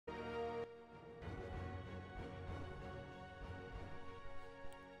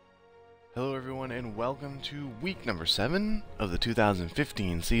Hello everyone and welcome to week number 7 of the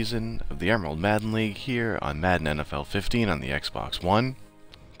 2015 season of the Emerald Madden League here on Madden NFL 15 on the Xbox One.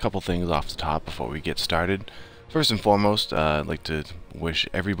 A couple things off the top before we get started. First and foremost, I'd like to wish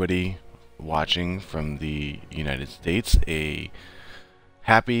everybody watching from the United States a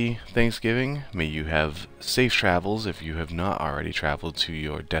happy Thanksgiving. May you have safe travels if you have not already traveled to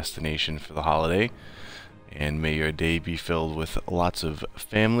your destination for the holiday. And may your day be filled with lots of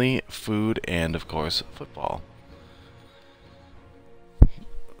family, food, and of course, football.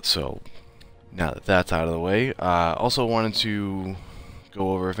 So, now that that's out of the way, also wanted to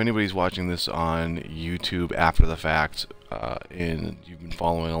go over, if anybody's watching this on YouTube after the fact, and you've been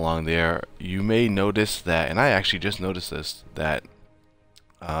following along there, you may notice that, and I actually just noticed this, that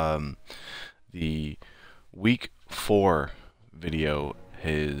the week 4 video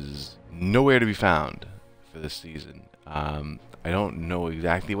is nowhere to be found for this season. I don't know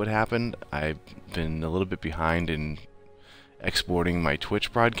exactly what happened. I've been a little bit behind in exporting my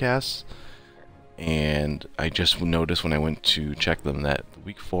Twitch broadcasts, and I just noticed when I went to check them that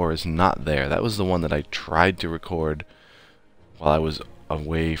week 4 is not there. That was the one that I tried to record while I was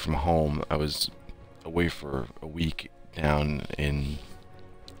away from home. I was away for a week down in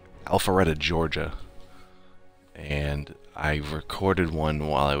Alpharetta, Georgia, and I recorded one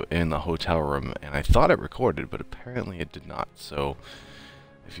while I was in the hotel room, and I thought it recorded, but apparently it did not. So,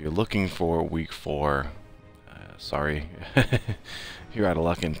 if you're looking for week 4, sorry, you're out of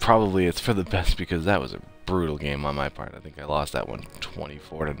luck, and probably it's for the best because that was a brutal game on my part. I think I lost that one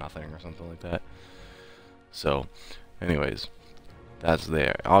 24-0 or something like that. So, anyways, that's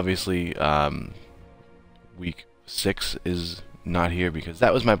there. Obviously, week 6 is not here because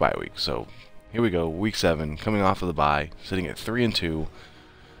that was my bye week. So, here we go, week 7, coming off of the bye, sitting at 3-2,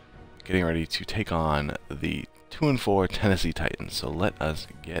 getting ready to take on the 2-4 Tennessee Titans. So let us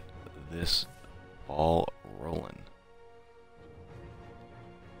get this ball rolling.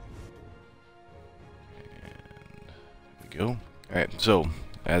 And there we go. Alright, so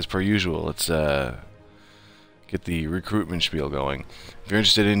as per usual, let's get the recruitment spiel going. If you're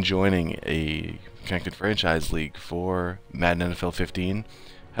interested in joining a connected franchise league for Madden NFL 15,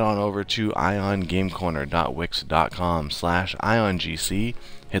 head on over to iongamecorner.wix.com/iongc.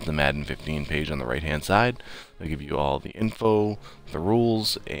 Hit the Madden 15 page on the right hand side. They'll give you all the info, the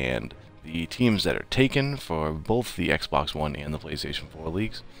rules, and the teams that are taken for both the Xbox One and the PlayStation 4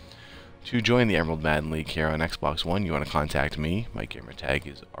 leagues. To join the Emerald Madden League here on Xbox One, you want to contact me. My gamer tag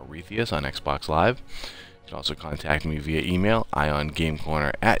is Arethius on Xbox Live. You can also contact me via email,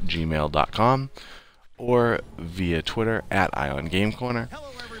 iongamecorner@gmail.com, or via Twitter @iongamecorner.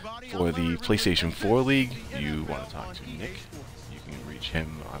 For the PlayStation 4 League, you want to talk to Nick. You can reach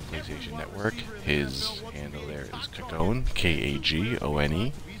him on PlayStation Network. His handle there is Kagone, Kagone.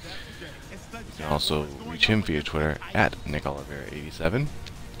 You can also reach him via Twitter @NickOliveira87.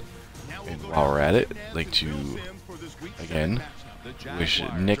 And while we're at it, I'd like to, again, wish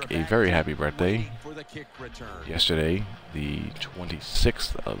Nick a very happy birthday. Yesterday, the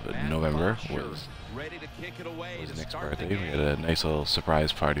 26th of November, was Nick's birthday. We had a nice little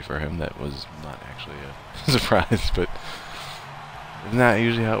surprise party for him that was not actually a surprise, but isn't that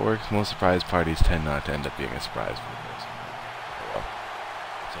usually how it works? Most surprise parties tend not to end up being a surprise for the person. Oh well.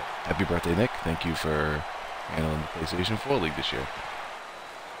 So, happy birthday, Nick. Thank you for handling the PlayStation 4 League this year. And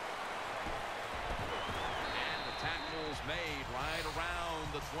the tackle's made right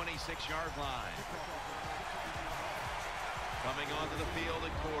around the 26-yard line. Coming onto the field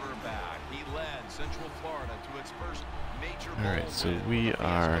at quarterback, he led Central Florida to its first major bowl. Alright, so we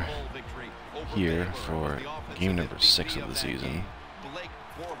are here for game number 6 of the season.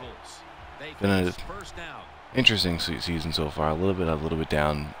 Been an interesting season so far. A little bit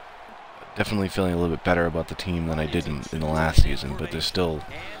down. Definitely feeling a little bit better about the team than I did in the last season, but there's still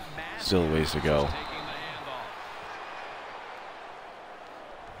ways to go.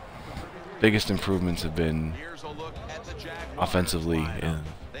 Biggest improvements have been offensively in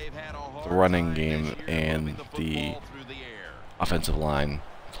the running game and the offensive line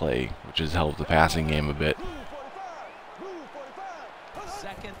play, which has helped the passing game a bit.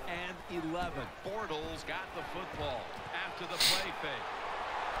 2nd and 11. Bortles got the football after the play fake.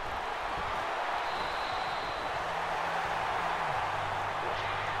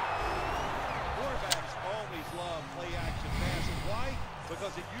 Quarterbacks always love play action passes. Why?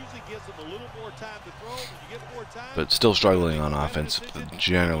 Because it usually gives them a little more time to throw. When you get more time, but still struggling on offense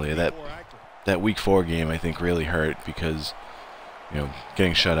generally. That week 4 game I think really hurt because, you know,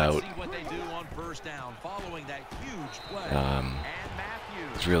 getting shut out.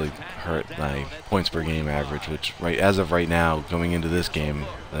 it's really hurt my points per game average, which as of right now, going into this game,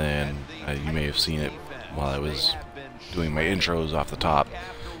 and you may have seen it while I was doing my intros off the top,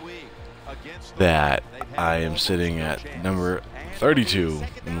 that I am sitting at number 32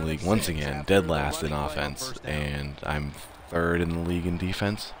 in the league once again, dead last in offense, and I'm third in the league in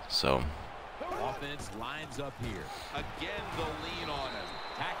defense. So offense lines up here. Again, the lean on him.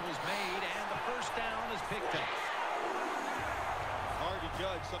 Tackles made, and the first down is picked up.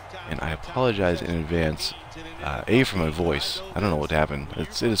 And I apologize in advance, A, for my voice. I don't know what happened.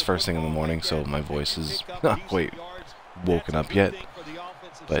 It is first thing in the morning, so my voice is not quite woken up yet.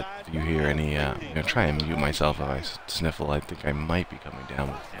 But if you hear any, I'm going to try and mute myself if I sniffle. I think I might be coming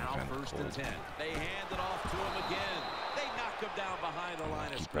down with some kind of cold.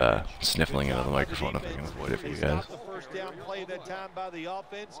 Keep sniffling into the microphone if I can avoid it for you guys. First down play that time by the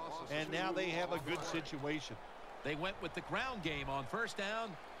offense, and now they have a good situation. They went with the ground game on first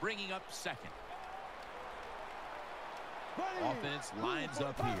down, bringing up second. Offense lines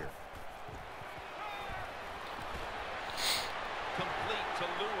up here. Complete to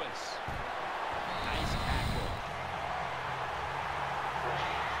Lewis. Nice tackle.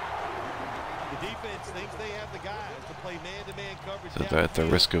 The defense thinks they have the guys to play man-to-man coverage. So they're at the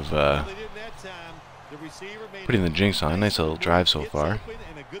risk of putting the jinx on. Nice little drive so far.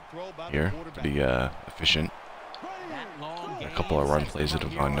 Here, pretty efficient. A couple of run plays that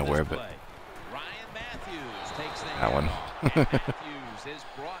have gone nowhere, but that one.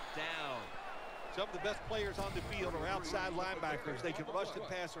 Some of the best players on the field are outside linebackers. They can rush the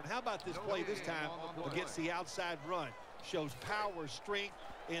passer. And how about this play this time against the outside run? Shows power, strength,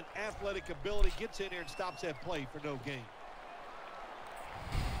 and athletic ability. Gets in there and stops that play for no gain.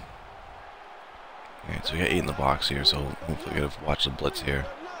 Alright, so we got 8 in the box here, so hopefully we get to watch the blitz here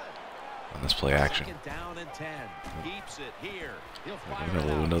on this play action. Down and 10. Keeps it here. He'll fire a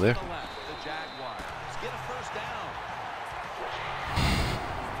little window there. The Jaguars get a first down.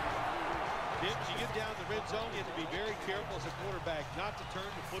 If you get down the red zone, you have to be very careful as a quarterback not to turn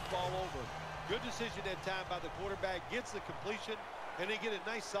the football over. Good decision that time by the quarterback. Gets the completion, and they get a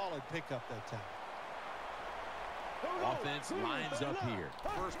nice solid pickup that time. Offense lines up here.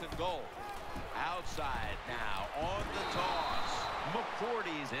 First and goal. Outside now on the toss.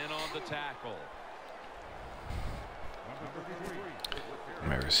 McCourty's in on the tackle.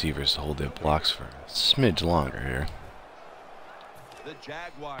 My receivers hold their blocks for a smidge longer here. The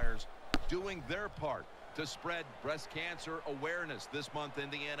Jaguars doing their part to spread breast cancer awareness this month in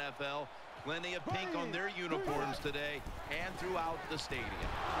the NFL. Plenty of pink on their uniforms today and throughout the stadium.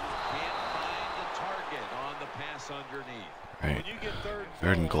 Can't find the target on the pass underneath. Right.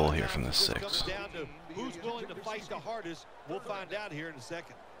 Third and goal here from the 6. Down to who's willing to fight the hardest. We'll find out here in a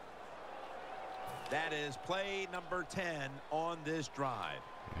second. That is play number 10 on this drive.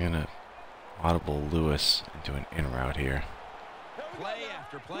 We're going to audible Lewis into an in route here. Play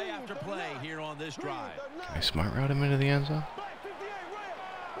after play after play here on this drive. Can I smart route him into the end zone?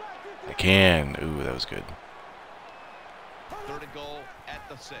 I can. Ooh, that was good. Third and goal at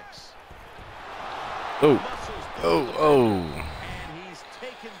the 6. Oh. And he's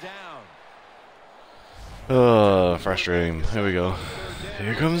taken down. Oh, frustrating. Here we go.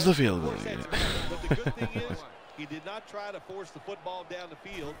 Here comes the field goal. But the good thing is, he did not try to force the football down the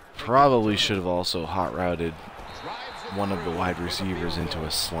field. Probably should have also hot routed one of the wide receivers into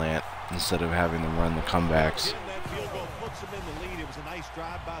a slant instead of having them run the comebacks.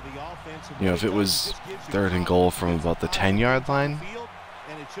 You know, if it was third and goal from about the 10-yard line,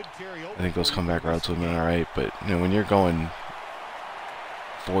 I think those comeback routes would have been all right. But you know, when you're going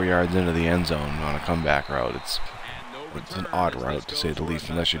 4 yards into the end zone on a comeback route, it's an odd route to say the least,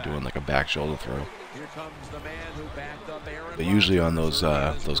 unless you're doing like a back shoulder throw. But usually on those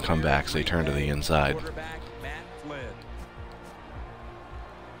comebacks, they turn to the inside.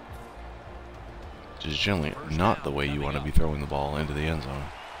 Which is generally not the way you want to be throwing the ball into the end zone.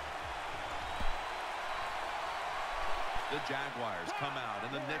 The Jaguars come out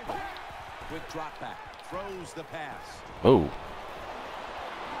in the nickel. Quick drop back. Throws the pass. Oh.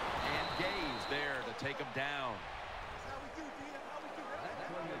 And Gaze there to take him down.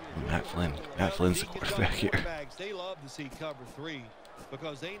 Matt Flynn. Matt Flynn's the quarterback here. They love to see cover 3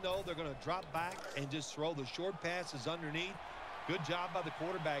 because they know they're going to drop back and just throw the short passes underneath. Good job by the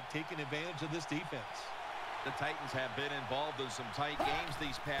quarterback taking advantage of this defense. The Titans have been involved in some tight games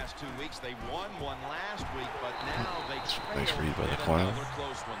these past 2 weeks. They won one last week, but now they trail nice read by the in corner. another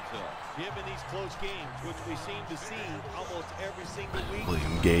close one, Phil. Jim, in these close games, which we seem to see almost every single week,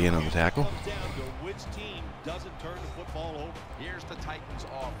 William Gay in on the tackle. comes down to which team doesn't turn the football over. Here's the Titans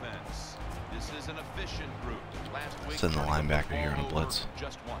offense. This is an efficient group. Last week, Send the turning linebacker here in a football blitz. over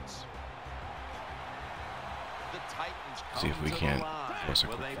just once. The Titans See if come we to the can't line force a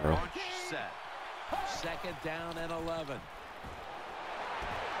with quick a throw. bunch set. Second down and 11.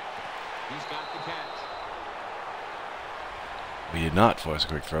 He's got the catch. We did not force a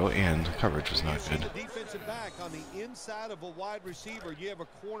quick throw, and coverage was not You see good. the defensive back on the inside of a wide receiver. You have a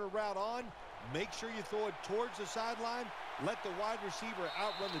corner route on. Make sure you throw it towards the sideline. Let the wide receiver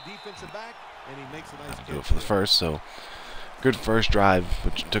outrun the defensive back, and he makes a nice catch. Do it for the first, so good first drive,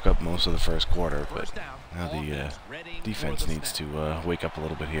 which took up most of the first quarter, but now the defense needs to wake up a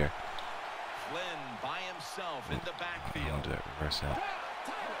little bit here. Flynn by himself in the backfield. To reverse that.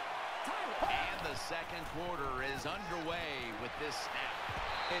 And the second quarter is underway with this snap.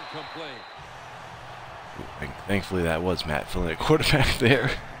 Incomplete. Thankfully, that was Matt Flynn at quarterback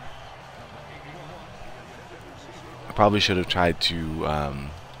there. I probably should have tried to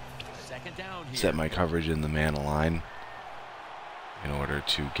Second down here. set my coverage in the man line in order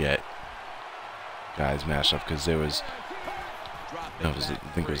to get guys matched up, because there was, I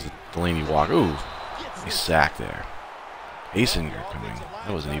think it was Delaney Walker. Ooh, he sacked there. Asinger coming.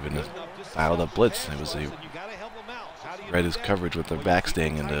 That wasn't even a dialed up blitz. It was a read his coverage with the back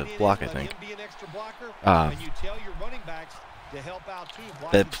staying in the block, I think.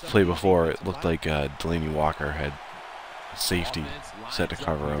 That play before, it looked like Delaney Walker had safety set to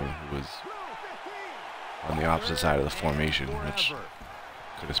cover him, who was on the opposite side of the formation, which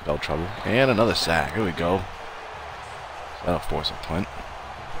could have spelled trouble. And another sack. Here we go. That'll force a punt.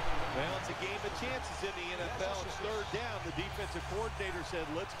 Well, it's a game of chances in the NFL. Third down, the defensive coordinator said,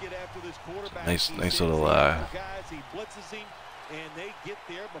 let's get after this quarterback. Nice little guys, he blitzes him, and they get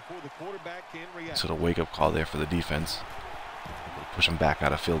there before the quarterback can react. sort of wake-up call there for the defense. Push him back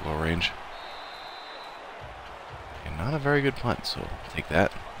out of field goal range. And not a very good punt, so take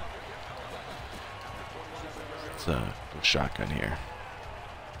that. Let's go shotgun here.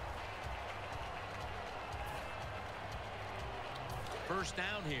 First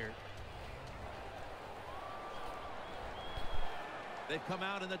down here. They've come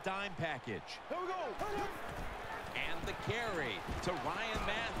out in the dime package. Here we go. And the carry to Ryan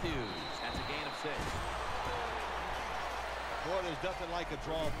Matthews. That's a gain of 6. Boy, there's nothing like a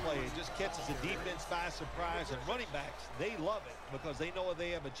draw play. It just catches the defense by surprise, and running backs, they love it because they know they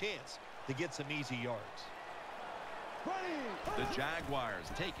have a chance to get some easy yards. The Jaguars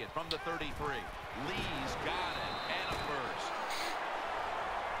take it from the 33. Lee's got it, and a first.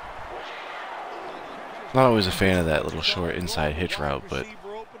 Not always a fan of that little short inside hitch route, but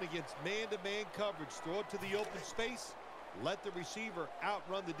Receiver open against man-to-man coverage. Throw it to the open space. Let the receiver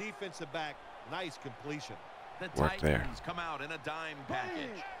outrun the defensive back. Nice completion. The Work there. Titans come out in a dime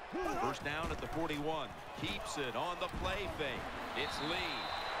package. First down at the 41. Keeps it on the play fake. It's Lee.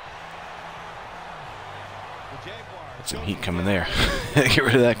 The Jaguars. got some heat coming there. Get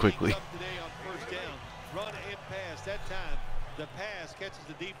rid of that quickly. Today on first down. Run and pass. That time, the pass catches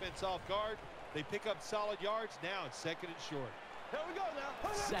the defense off guard. They pick up solid yards. Now it's second and short. Here we go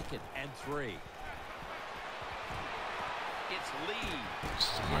now. Second and 3. It's Lee. This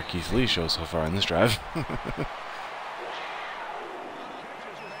is Marquise Lee show so far in this drive. You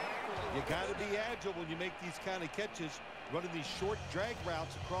got to be agile when you make these kind of catches, running these short drag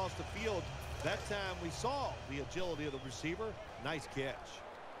routes across the field. That time we saw the agility of the receiver. Nice catch.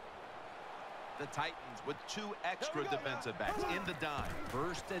 The Titans with 2 extra defensive backs in the dime.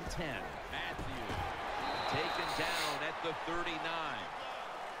 First and 10. Matthews taken down at the 39.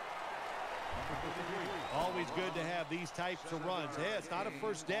 Always good to have these types of runs. Hey, it's not a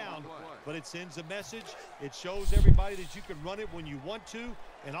first down, but it sends a message. It shows everybody that you can run it when you want to,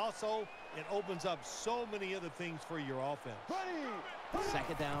 and also it opens up so many other things for your offense.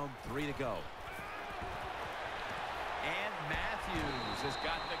 Second down, 3 to go. And Matthews has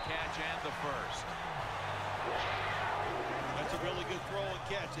got the catch and the first. That's a really good throw and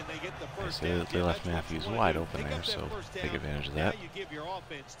catch, and they get the first They down. left That's what Matthews you wanna wide do. open Pick there, up that so first take down. advantage of Now that. you give your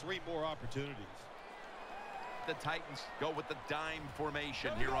offense 3 more opportunities. The Titans go with the dime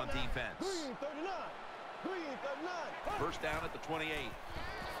formation here on defense. First down at the 28.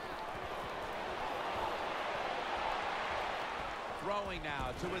 Throwing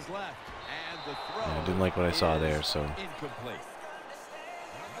now to his left, and the throw. I didn't like what I saw there, so Incomplete.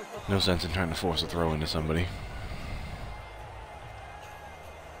 no sense in trying to force a throw into somebody.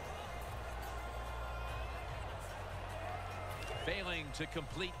 Failing to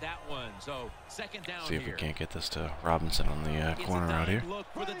complete that one. So second down. See if we can't get this to Robinson on the corner out here. Look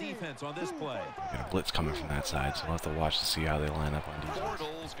for the defense on this play. We got a blitz coming from that side, so we'll have to watch to see how they line up on defense.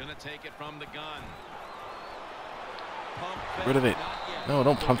 Bortles gonna take it from the gun. Get rid of it. No,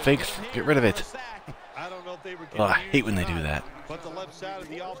 don't pump fakes. Get rid of it. I don't know if they were Oh, I hate when they do that. But the left side of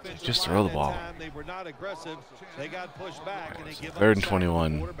the offensive Just line throw the that ball. time, they were not aggressive. They got pushed back and they give up 3rd and the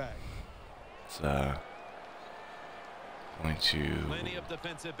 21. quarterback. It's going to Plenty of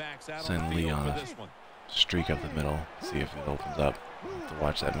defensive backs out send on the Lee field on for a this one. streak up the middle. See if it opens up. Have to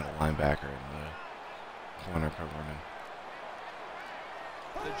watch that middle linebacker and the corner covering him.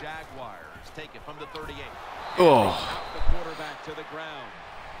 The Jaguars take it from the 38. Oh, The quarterback to the ground.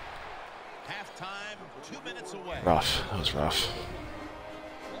 Halftime, 2 minutes away. rough. That was rough.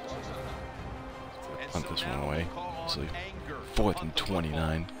 And Punt so this now one away. we'll call on So anger 4th on and the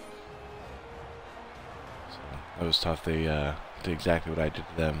 29. So that was tough. They did exactly what I did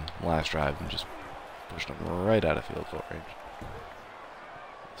to them last drive and just pushed them right out of field goal range.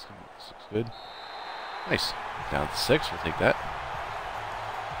 This looks good. Nice. Down to 6. We'll take that.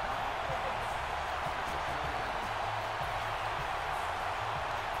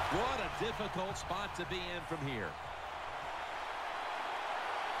 What a difficult spot to be in from here.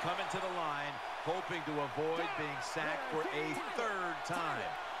 Coming to the line, hoping to avoid being sacked for a 3rd time.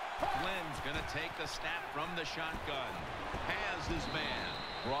 Flynn's going to take the snap from the shotgun. Has his man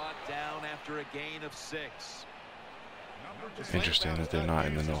brought down after a gain of 6. Interesting that they're not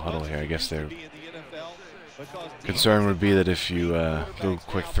in the no huddle here. I guess their concern would be that if you go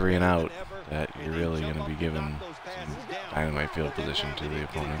quick 3 and out, that you're really going to be giving some dynamite field position to the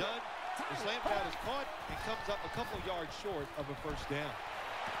opponent. The slam down is caught and comes up a couple yards short of a 1st down.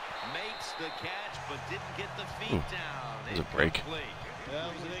 Makes the catch, but didn't get the feet down. It was a break. Incomplete. That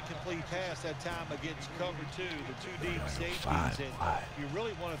was an incomplete pass that time against cover 2, the 2 deep safeties. And you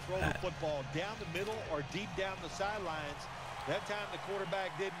really want to throw the football down the middle or deep down the sidelines. That time the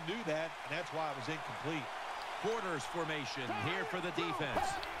quarterback didn't do that, and that's why it was incomplete. Quarters formation here for the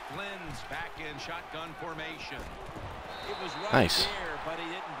defense. Flynn's back in shotgun formation. It was right Nice. there, but he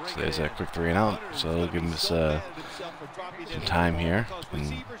didn't bring So there's it that in. quick 3 and out. So it'll give us some time here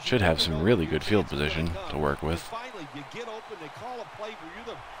and should have some really good field position to work with. Finally, you get open, they call a play where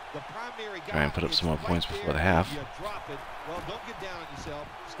you're the primary guy. Try and put up some more It's points right before the there, half. you drop it. Well, don't get down on yourself.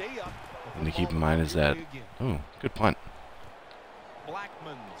 Stay up. And to keep in mind is that, oh, good punt.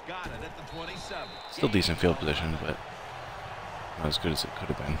 Blackman's got it at the 27. Still decent field position, but not as good as it could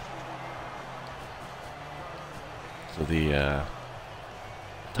have been. So the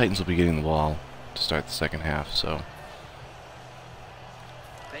Titans will be getting the ball to start the 2nd half, so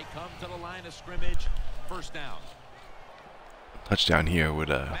They come to the line of scrimmage. 1st down. touchdown here would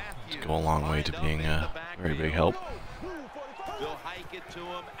go a long way to being a very big help. They'll hike it to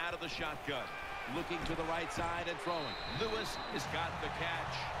him out of the shotgun. Looking to the right side and throwing. Lewis has got the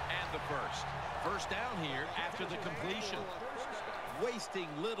catch and the 1st down here after the completion. Wasting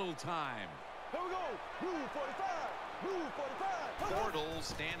little time. Here we go. Move 45. Move 45. Bortles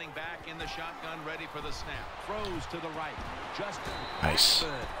standing back in the shotgun, ready for the snap. Throws to the right. Justin. Nice.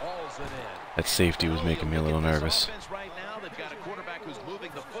 Hauls it in. That safety was making me a little nervous. Right now, they've got a quarterback who's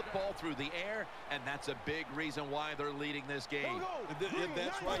moving the football through the air, and that's a big reason why they're leading this game.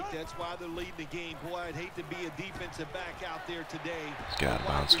 That's right. That's why they're leading the game. Boy, I'd hate to be a defensive back out there today. Let's get out of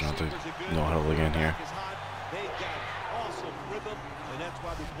bounds. Don't have to no huddle again here. They've got awesome rhythm, and that's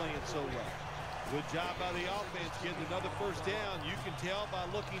why they're playing so well. Good job by the offense getting another 1st down. You can tell by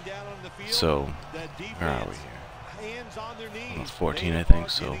looking down on the field. So, that where are we defense, here? hands on their knees. Almost 14, They I think, are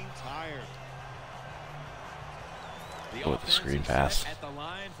so. getting tired. Go with the screen pass. At the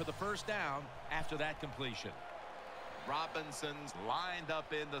line for the 1st down after that completion. Robinson's lined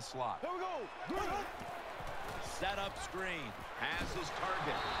up in the slot. Here we go. Set up screen. Has his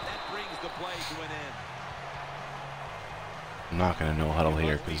target. That brings the play to an end. I'm not going to no huddle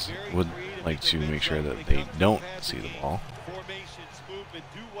here because I would like to make sure that they don't see the ball. Formations, movement,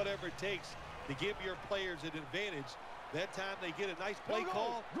 do whatever it takes to give your players an advantage. That time they get a nice play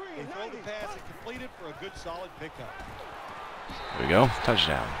call. They throw the pass and complete it for a good solid pickup. There we go.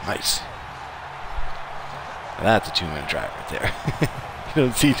 Touchdown. Nice. Now that's a 2-minute drive right there. You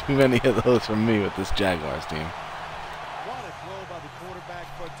don't see too many of those from me with this Jaguars team. What a throw by the quarterback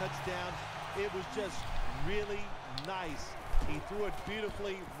for a touchdown. It was just really nice. He threw it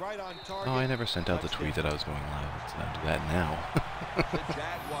beautifully right on target. Oh, I never sent out the tweet that I was going live. Let's not do that now. The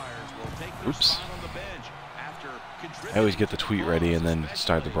Jaguars will take their Oops. spot on the bench after I always get the tweet ready and then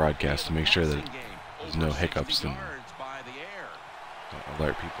start the broadcast to make sure that there's no hiccups and don't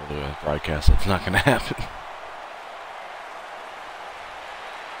alert people to a broadcast that's not going to happen.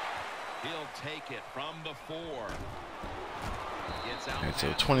 take it from the 4. Alright,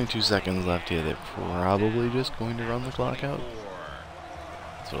 so 22 seconds left here. They're probably just going to run the clock out.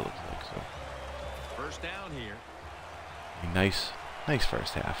 That's what it looks like. So, first down here. a nice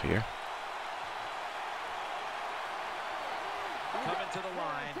first half here. Coming to the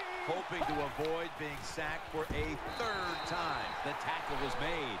line, hoping to avoid being sacked for a 3rd time. The tackle was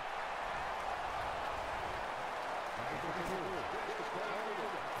made.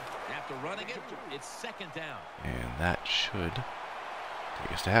 After running it, it's 2nd down. And that should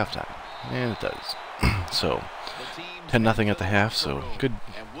take us to halftime. And it does. So, 10-0 at the half, so good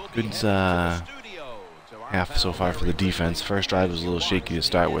half so far for the defense. First drive was a little shaky to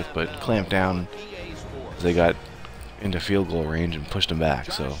start with, but clamped down as they got into field goal range and pushed them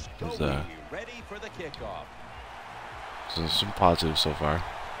back. So, it was so some positives so far.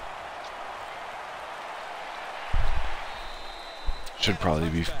 Should probably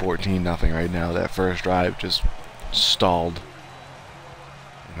be 14-0 right now. That first drive just stalled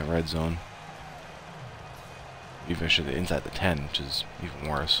in the red zone. Even should be inside the 10, which is even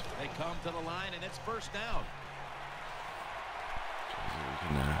worse. They come to the line and it's 1st down. We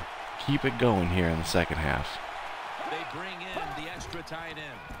can keep it going here in the second half. They bring in the extra tight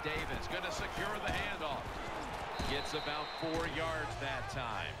end. Davis going to secure the handoff. Gets about 4 yards that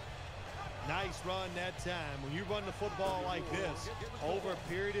time. Nice run that time. When you run the football like this, over a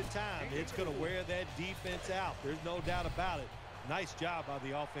period of time, it's going to wear that defense out. There's no doubt about it. Nice job by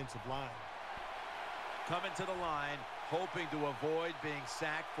the offensive line. Coming to the line, hoping to avoid being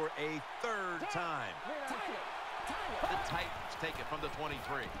sacked for a 3rd time. The Titans take it from the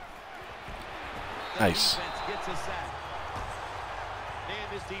 23. Nice. The defense gets a sack. Man,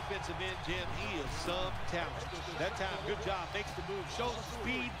 this defensive end, Jim, he is some talent. That time, good job. Makes the move, shows the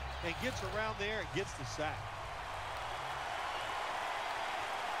speed, and gets around there and gets the sack.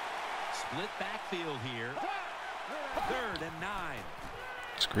 Split backfield here. 3rd and 9.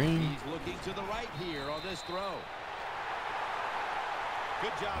 Screen. He's looking to the right here on this throw.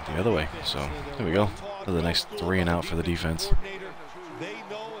 Good job. The other way. So, there we go. Another nice 3 and out for the defense. They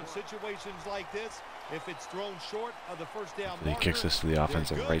know in situations like this, if it's thrown short of the first down He kicks this to the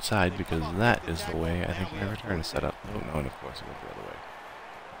offensive right side because that is the way I think my return is set up. Oh, no, and of course it went the other way.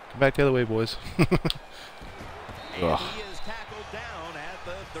 Come back the other way, boys. And he is tackled down at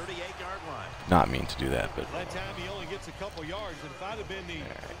the 38-yard line. Not mean to do that, but that time he only gets a couple yards. And if I'd have been the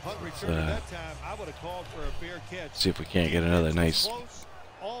punt returner that time, I would have called for a fair catch. See if we can't get another nice no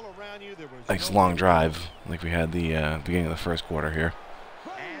long drive like we had the beginning of the first quarter here.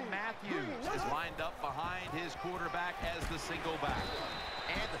 And Matthews is lined up behind his quarterback as the single back.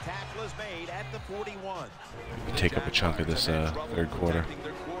 And the tackle is made at the 41. We take up a chunk of this 3rd quarter.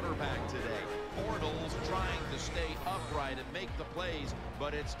 Their quarterback today. Bortles trying to stay upright and make the plays,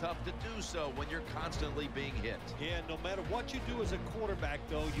 but it's tough to do so when you're constantly being hit. Yeah, no matter what you do as a quarterback,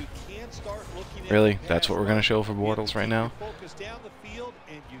 though, you can't start looking at Really? That's what we're going to show for Bortles right now? Focus down the field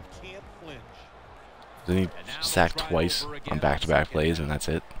and you can't flinch. Then he sacked twice on back-to-back plays, and that's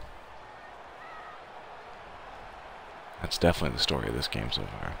it. That's definitely the story of this game so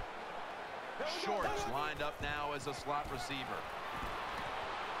far. Shorts lined up now as a slot receiver.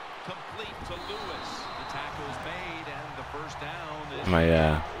 Complete to Lewis. The tackle is made, and the first down is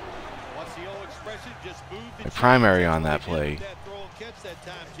What's the old expression? Just move the my primary on that play It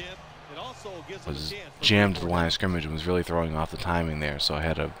also gives was jammed to the line of scrimmage and was really throwing off the timing there, so I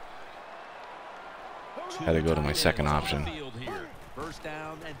had to go to my second option. First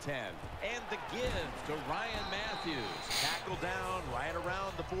down and 10. And the give to Ryan Matthews. Tackle down right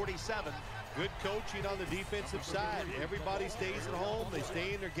around the 47. Good coaching on the defensive side. Everybody stays at home. They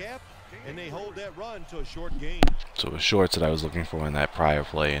stay in their gap, and they hold that run to a short gain. So it was Shorts that I was looking for in that prior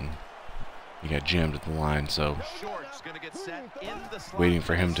play, and he got jammed at the line, so Shorts gonna get set in the slot. waiting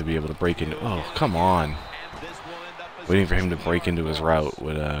for him to be able to break into... Oh, come on. Waiting for him to break into his route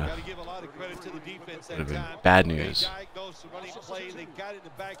would have been bad news. They got in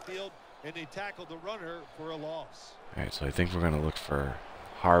the backfield, and they tackled the runner for a loss. All right, so I think we're going to look for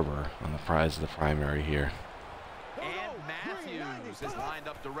Harbor on the prize of the primary here. And Matthews is lined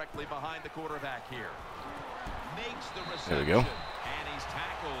up directly behind the quarterback here. Makes the reception. There we go. And he's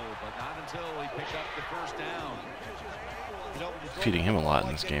tackled, but not until he picked up the first down. Feeding him a lot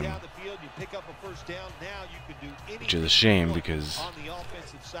in this game, which is a shame because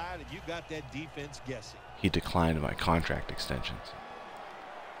he declined my contract extensions.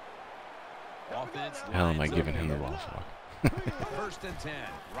 The hell am I giving him the ball for? First and 10.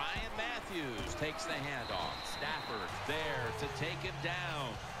 Ryan Matthews takes the handoff. Stafford there to take him down.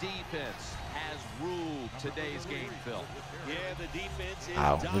 Defense has ruled today's game, Phil. Yeah, the defense is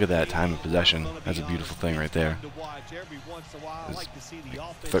Wow, look at that time of possession. That's a beautiful thing right there.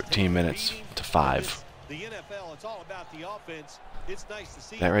 It's 13 minutes to 5. The NFL, it's all about the offense. It's nice to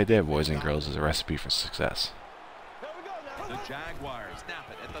see That right there, boys and girls, is a recipe for success. The Jaguars snap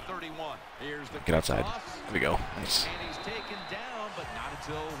it at the 31. Here's the Get outside. toss. There we go. Nice. And he's taken down, but not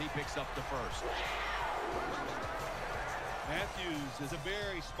until he picks up the first. Matthews is a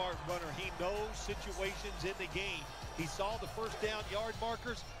very smart runner. He knows situations in the game. He saw the first down yard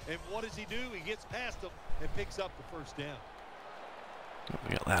markers, and what does he do? He gets past them and picks up the first down.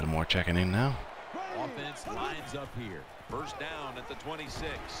 We got Lattimore checking in now. Offense lines up here. First down at the 26.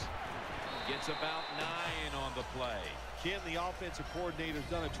 Gets about 9 on the play. Ken, the offensive coordinator's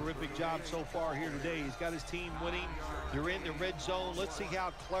done a terrific job so far here today. He's got his team winning. They're in the red zone. Let's see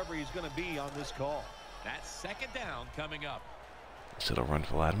how clever he's going to be on this call. That's second down coming up. So it'll run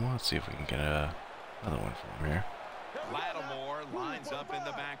for Lattimore. Let's see if we can get another one for him here. Lattimore lines up in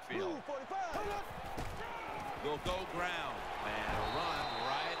the backfield. Will go ground and run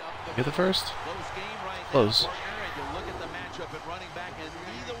right up the Get the first. close game right Close. now. Partner, and you look at the matchup at running back, and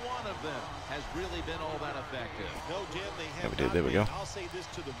neither one of them has really been all that effective. No, Jim, they Yeah, have we did. not There we been. go. I'll say this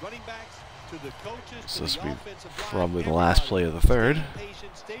to the running backs, to the coaches, So to this the will be offensive line. probably the last play of the third. Stay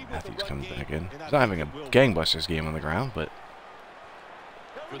patient, stay with the Matthews run comes game, back in. and I He's not having a think it will gangbusters game on the ground, but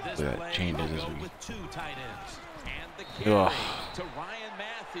For this Look at that play, changes we'll as go we- with 2 tight ends. And the carry Ugh. to Ryan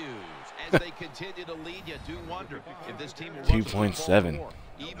Matthews. As they continue to lead, you do wonder if this team will run the football 2.7. more,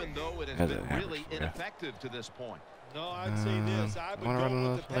 even though it has That's been an average really for you. ineffective to this point. No, I'd say this. I would wanna go run with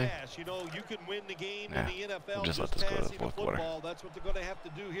another the play? pass. You know, you can win the game Nah, in the NFL we'll just let just this go to the passing the fourth quarter. football. That's what they're going to have to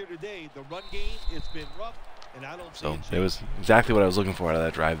do here today. The run game, it's been rough, and I don't see so it it changing. was exactly what I was looking for out of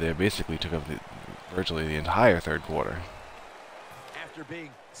that drive there. Basically took up virtually the entire third quarter. After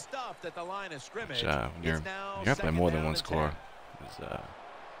being stuffed at the line of scrimmage, Which, when it's you're now up by second more than down one and score. 10. It's, The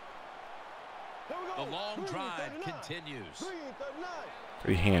long drive continues.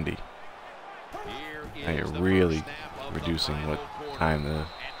 pretty handy. Here Now is you're the really first snap of the reducing what final quarter. time the And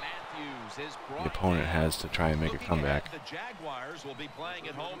Matthews is brought opponent down. has to try and make a Looking comeback. ahead, the Jaguars will be playing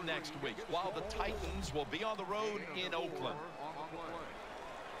at home next week, while the Titans will be on the road in Oakland.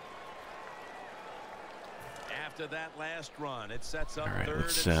 After that last run, it sets up All right, 3rd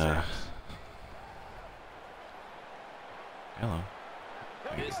let's, and 6. Hello.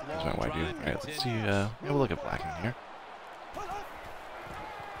 This There's my long wide view. drive All right, let's see. continues. Yeah, we'll look at Black in here.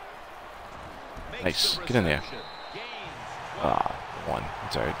 Makes Nice. the Get in there. reception. Gains Ah, 1.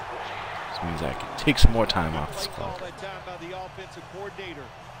 That's all right. This means I can take some more time off this Play call clock. that time by the offensive coordinator.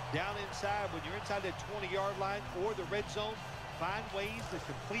 Down inside, when you're inside that 20-yard line or the red zone, find ways to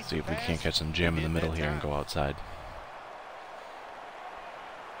complete See the if we pass can't catch some jam in the within middle that here and time. go outside.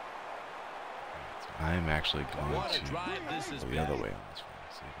 So I'm actually going What a to drive this has go the been. other way on this one.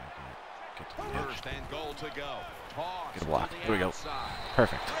 See if I can get to the edge. First and goal to go. Toss Get a block. to the Here we go. outside.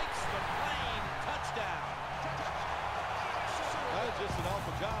 Perfect. Breaks the plane. Touchdown. That was just an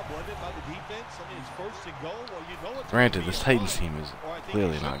awful job, wasn't it, by the defense? I mean, it's first and goal. Well, you know it's Granted, gonna be this a Titans run, team is or I think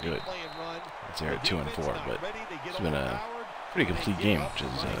clearly you not should be good. playing run. It's here at The 2 and defense 4, not but ready. They get it's been a overpowered, pretty and they complete give game, up which the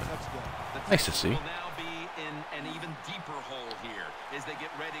is running touchdown. The nice to Titans see. will now be in an even deeper hole here as they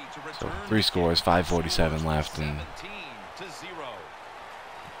get ready to So return. 3 the scores, kick. 5:47 left, and 17-0.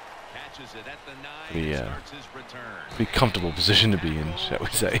 Catches it at the 9 Pretty, and starts his return. pretty comfortable position to be in, shall we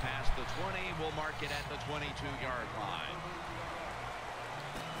say. Past the 20, we'll mark it at the 22-yard line.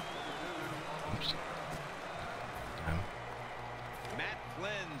 Oops. Matt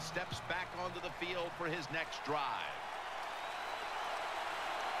Flynn steps back onto the field for his next drive.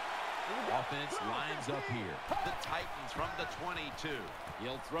 Offense lines up here. The Titans from the 22.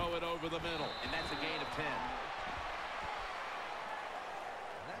 He'll throw it over the middle, and that's a gain of 10.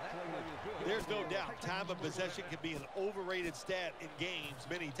 There's no doubt time of possession can be an overrated stat in games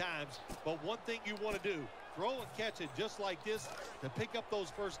many times, but one thing you want to do, throw and catch it just like this to pick up those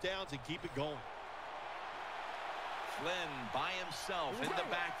first downs and keep it going. Flynn by himself in the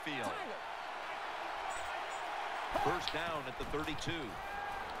backfield. First down at the 32.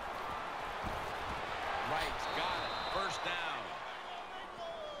 Wright's got it. First down.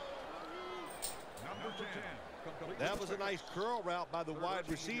 That was a nice curl route by the wide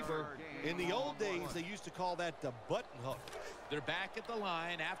receiver. In the old days, they used to call that the button hook. They're back at the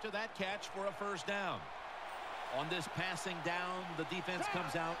line after that catch for a first down. On this passing down, the defense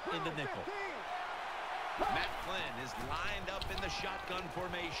comes out in the nickel. Matt Flynn is lined up in the shotgun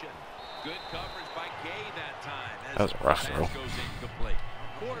formation. Good coverage by Gay that time. That was a rough throw. Goes incomplete.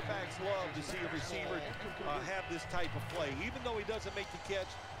 Quarterbacks love to see a receiver have this type of play. Even though he doesn't make the catch,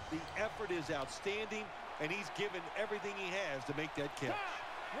 the effort is outstanding, and he's given everything he has to make that catch.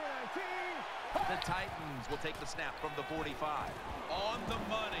 The Titans will take the snap from the 45. On the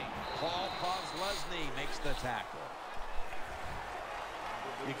money. Paul Kozlesny makes the tackle.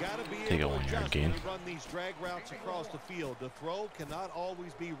 You got to be Take a able to 1 yard adjust gain. when you run these drag routes across the field. The throw cannot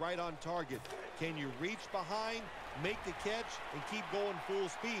always be right on target. Can you reach behind, make the catch, and keep going full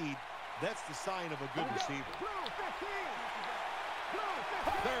speed? That's the sign of a good receiver.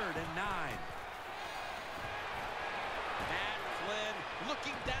 3rd and 9. Matt Flynn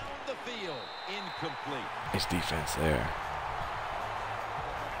looking down the field. Incomplete. Nice defense there.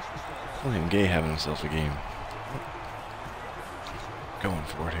 William Gay having himself a game. Going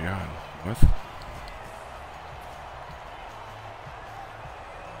for it here on North.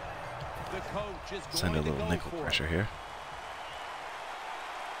 The coach is Send a going to little go nickel for pressure it. here.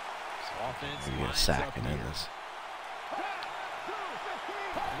 Offense Maybe get a lines sack up and end here. this.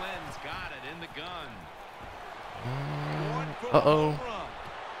 Flynn's got it in the gun. Uh-oh.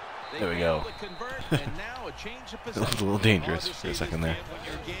 There we go. And now a change of It looked a possession. little dangerous for a second there. When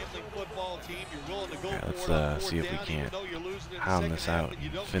you're a gambling football team, you're willing to go Alright, for it on let's see if we 4th down, can't even though you're losing in the hound second this half, out but you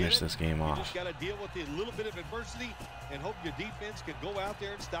and don't finish get it. this game You off. just got to deal with a little bit of adversity and hope your defense can go out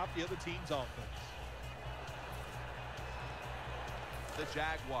there and stop the other team's offense. The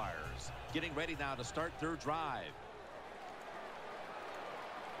Jaguars getting ready now to start their drive.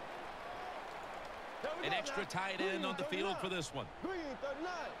 An extra tight end on the field for this one.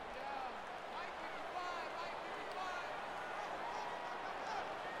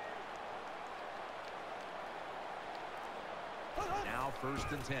 Now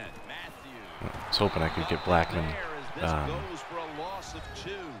 1st and 10. Matthews. I was hoping I could get Blackman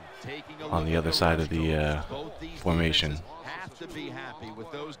on the other side of the formation. Have to be happy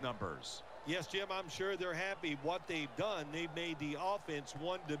with those numbers. Yes, Jim, I'm sure they're happy what they've done. They've made the offense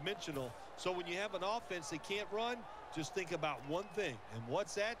one-dimensional. So when you have an offense that can't run, just think about one thing. And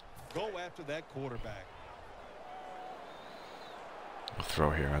what's that? Go after that quarterback. We'll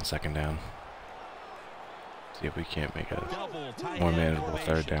throw here on 2nd down. See if we can't make a Double tight more end manageable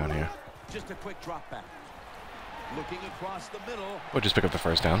formation. 3rd down here. Just a quick drop back. Looking across the middle. Or just pick up the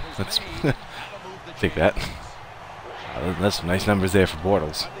 1st down. Let's take that. That's some nice numbers there for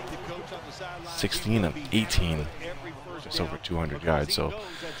Bortles. 16 of 18. Just over 200 yards, so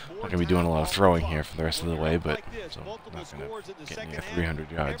not going to be doing a lot of throwing here for the rest of the way, but so not going to get near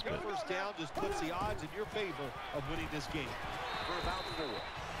 300 yards. But First down just puts the odds in your favor of winning this game. For about 4.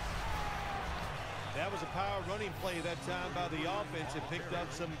 That was a power running play that time by the offense. It picked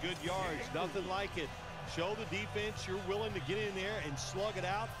up some good yards. Nothing like it. Show the defense you're willing to get in there and slug it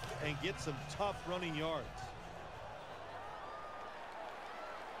out and get some tough running yards.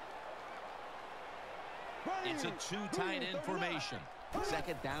 It's a 2 tight end formation.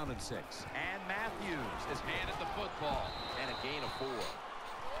 2nd down and 6. And Matthews has handed the football. And a gain of 4.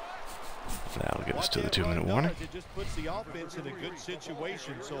 that'll get us to the 2-minute warning. It just puts the offense in a good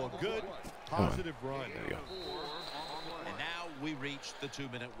situation. So a good, positive run. There we go. And now we reach the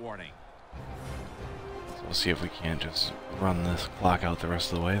 2-minute warning. So we'll see if we can't just run this clock out the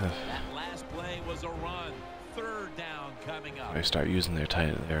rest of the way. That last play was a run. 3rd down coming up. They start using their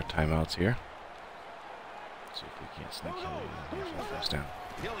timeouts here. See if we can't sneak in here for the 1st down.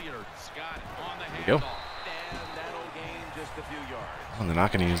 Hilliard's got it on the There we go. handoff. And that'll gain just a few yards. Well, they're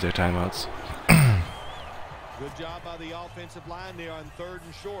not going to use their timeouts. Good job by the offensive line there on 3rd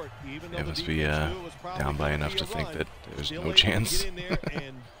and short. Even though They the must be defense knew it was probably down by gonna enough be to a think run, that there's still no able to chance. get in there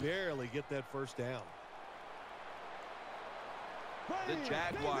and barely get that 1st down. The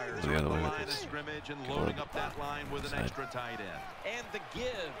Jaguars The are other on the way with line of this. scrimmage and Go loading up that line with an side. extra tight end. And the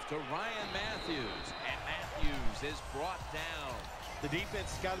give to Ryan Matthews. And Matthews is brought down. The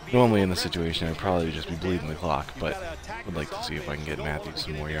defense got to be Normally in this situation, I'd probably just be bleeding the clock, but would like to see if I can get Matthews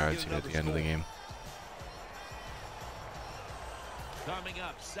some more yards here at the end of the game. Coming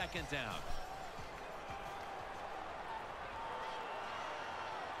up, 2nd down.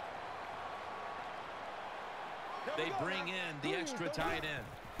 They bring in the extra tight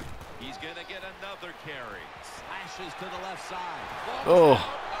end. He's going to get another carry. Slashes to the left side. Oh.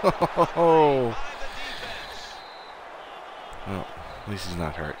 Well, at least he's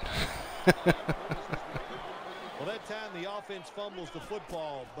not hurt. Well, that time the offense fumbles the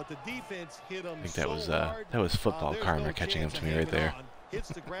football, but the defense hit him. I think that so was football there's karma no catching up chance to of me right hanging there. on. Hits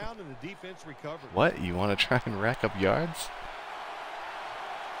the ground and the defense recovers. What? You want to try and rack up yards?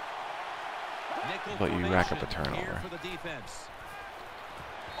 but you rack up a Here turnover. for the defense.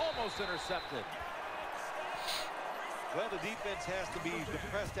 Almost intercepted. Well, the defense has to be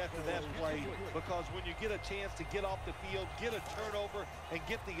depressed after that play, because when you get a chance to get off the field, get a turnover, and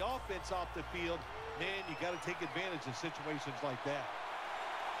get the offense off the field, man, you got to take advantage of situations like that.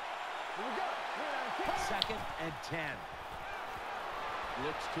 Here we go. 2nd and 10.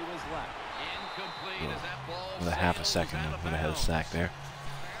 Looks to his left. Incomplete as that ball With a half a sails second, out I'm of going to have a bounds. sack there.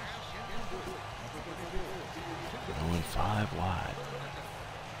 Going 5 wide.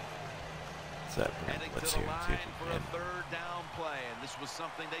 What's that? Heading to Let's the see if line we for a can. 3rd down play, and this was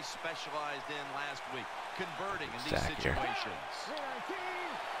something they specialized in last week, converting in these Sack here. situations.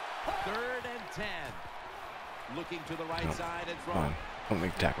 3rd and 10. Looking to the right side in Come front. on, don't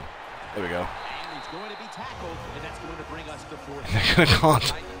make the tackle. There we go. And he's going to be tackled, and that's going to bring us to 4th. They're gonna call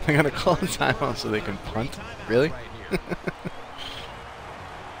it. They're gonna call a timeout so they can punt. Really?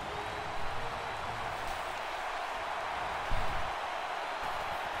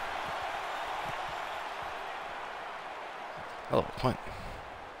 Oh, punt.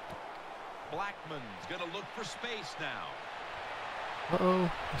 Blackman's going to look for space now.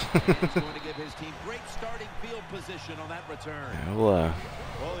 Uh-oh. And he's going to give his team great starting field position on that return. Yeah, Well,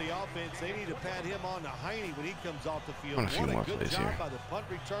 the offense, they need to pat him on the hiney when he comes off the field. Want a few What more a good plays job here. by the punt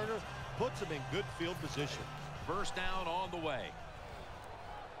returner. Puts him in good field position. 1st down on the way.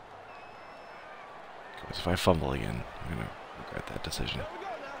 if I fumble again, I'm gonna regret that decision,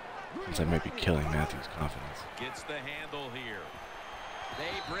 since I might be killing Matthew's confidence. Gets the handle here. They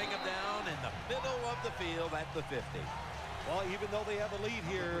bring him down in the middle of the field at the 50. Well, even though they have a lead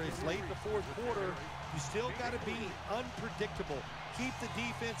here, it's late in the 4th quarter. You still got to be unpredictable. Keep the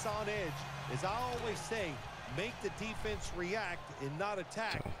defense on edge. As I always say, make the defense react and not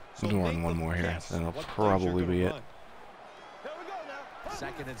attack. So I'm doing one more here, then I'll probably be it.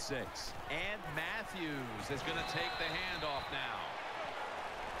 2nd and 6. And Matthews is going to take the handoff now.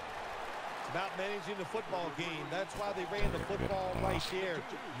 It's about managing the football game. That's why they ran the football right there.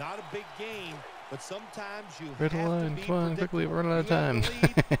 Not a big game, but sometimes you have to be Come on, quickly, we're running out of You have time. the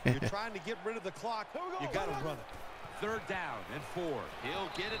lead, you're trying to get rid of the clock. You got to run it. 3rd down and 4. He'll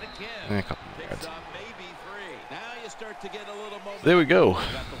get it And again. a couple more Picks yards. up maybe 3. Now you start to get a little momentum. There we go. You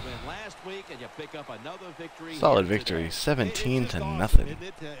got the win last week, and you pick up another victory. Solid here victory, today. 17 It's to just awesome, nothing. isn't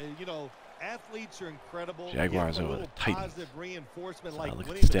it? You know, athletes are incredible. Jaguars Give them a over the little Titans. positive reinforcement, So like look at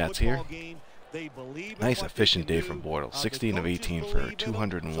winning the the stats here. football game. They believe in Nice what they efficient can day do. from Bortles. The 16 of coaches 18 believe for in them,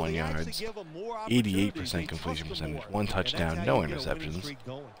 201 so they actually yards, give them more opportunities. 88% They completion trust them percentage, more. 1 And that's touchdown, how no you get a winning interceptions. streak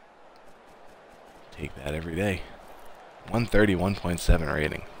going. Take that every day. 131.7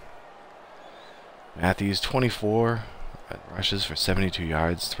 rating. Matthews 24 rushes for 72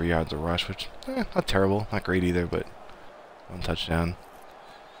 yards, 3 yards a rush, which not terrible, not great either, but 1 touchdown.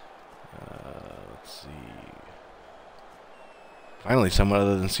 Let's see. Finally, someone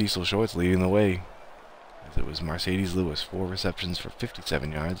other than Cecil Shorts leading the way. As it was Mercedes Lewis, 4 receptions for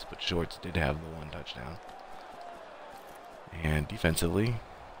 57 yards, but Shorts did have the 1 touchdown. And defensively,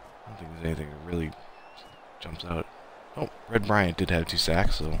 I don't think there's anything that really jumps out. Oh, Red Bryant did have 2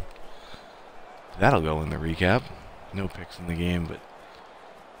 sacks, so that'll go in the recap. No picks in the game, but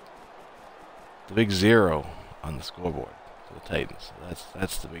the big 0 on the scoreboard for the Titans. So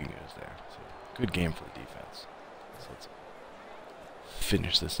that's the big news there. So good game for the defense. So let's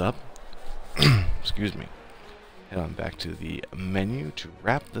finish this up. Excuse me. Head on back to the menu to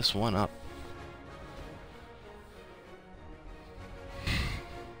wrap this one up.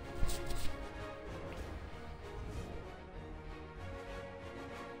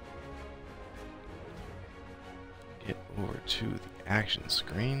 Get over to the action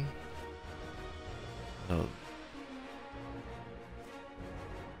screen.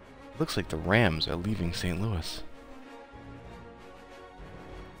 Looks like the Rams are leaving St. Louis.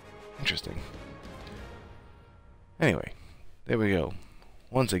 Interesting. Anyway, there we go.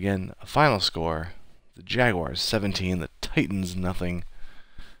 Once again, a final score. The Jaguars 17, the Titans nothing.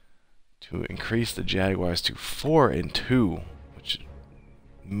 To increase the Jaguars to 4-2, which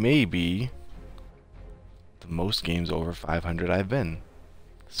may be the most games over 500 I've been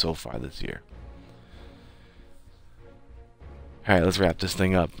so far this year. Alright, let's wrap this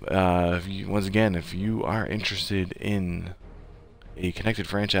thing up. Once again, if you are interested in a connected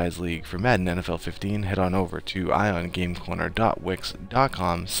franchise league for Madden NFL 15, head on over to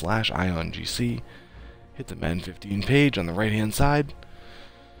iongamecorner.wix.com/iongc. Hit the Madden 15 page on the right hand side.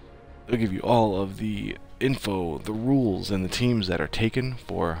 It'll give you all of the info, the rules, and the teams that are taken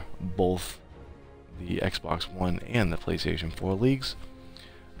for both the Xbox One and the PlayStation 4 leagues.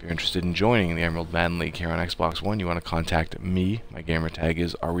 If you're interested in joining the Emerald Madden League here on Xbox One, you want to contact me. My gamer tag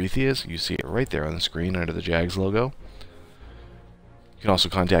is Arethius. You see it right there on the screen under the Jags logo. You can also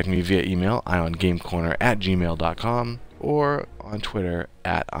contact me via email, iongamecorner@gmail.com, or on Twitter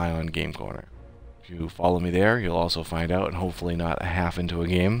 @iongamecorner. If you follow me there, you'll also find out, and hopefully not a half into a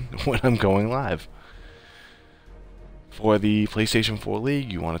game, when I'm going live. For the PlayStation 4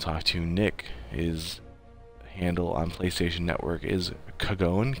 League, you want to talk to Nick. His handle on PlayStation Network is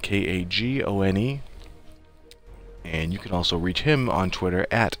Kagone, Kagone. And you can also reach him on Twitter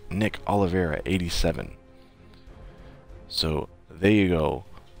 @NickOliveira87. So there you go.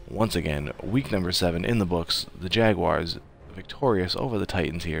 Once again, week number 7 in the books. The Jaguars victorious over the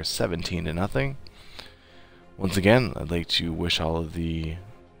Titans here, 17-0. Once again, I'd like to wish all of the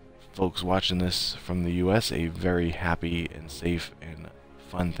folks watching this from the US a very happy and safe and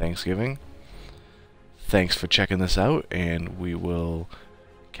fun Thanksgiving. Thanks for checking this out, and we will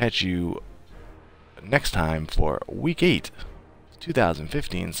catch you next time for Week 8,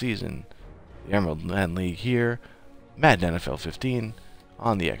 2015 season. The Emerald Madden League here, Madden NFL 15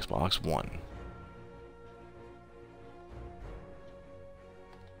 on the Xbox One.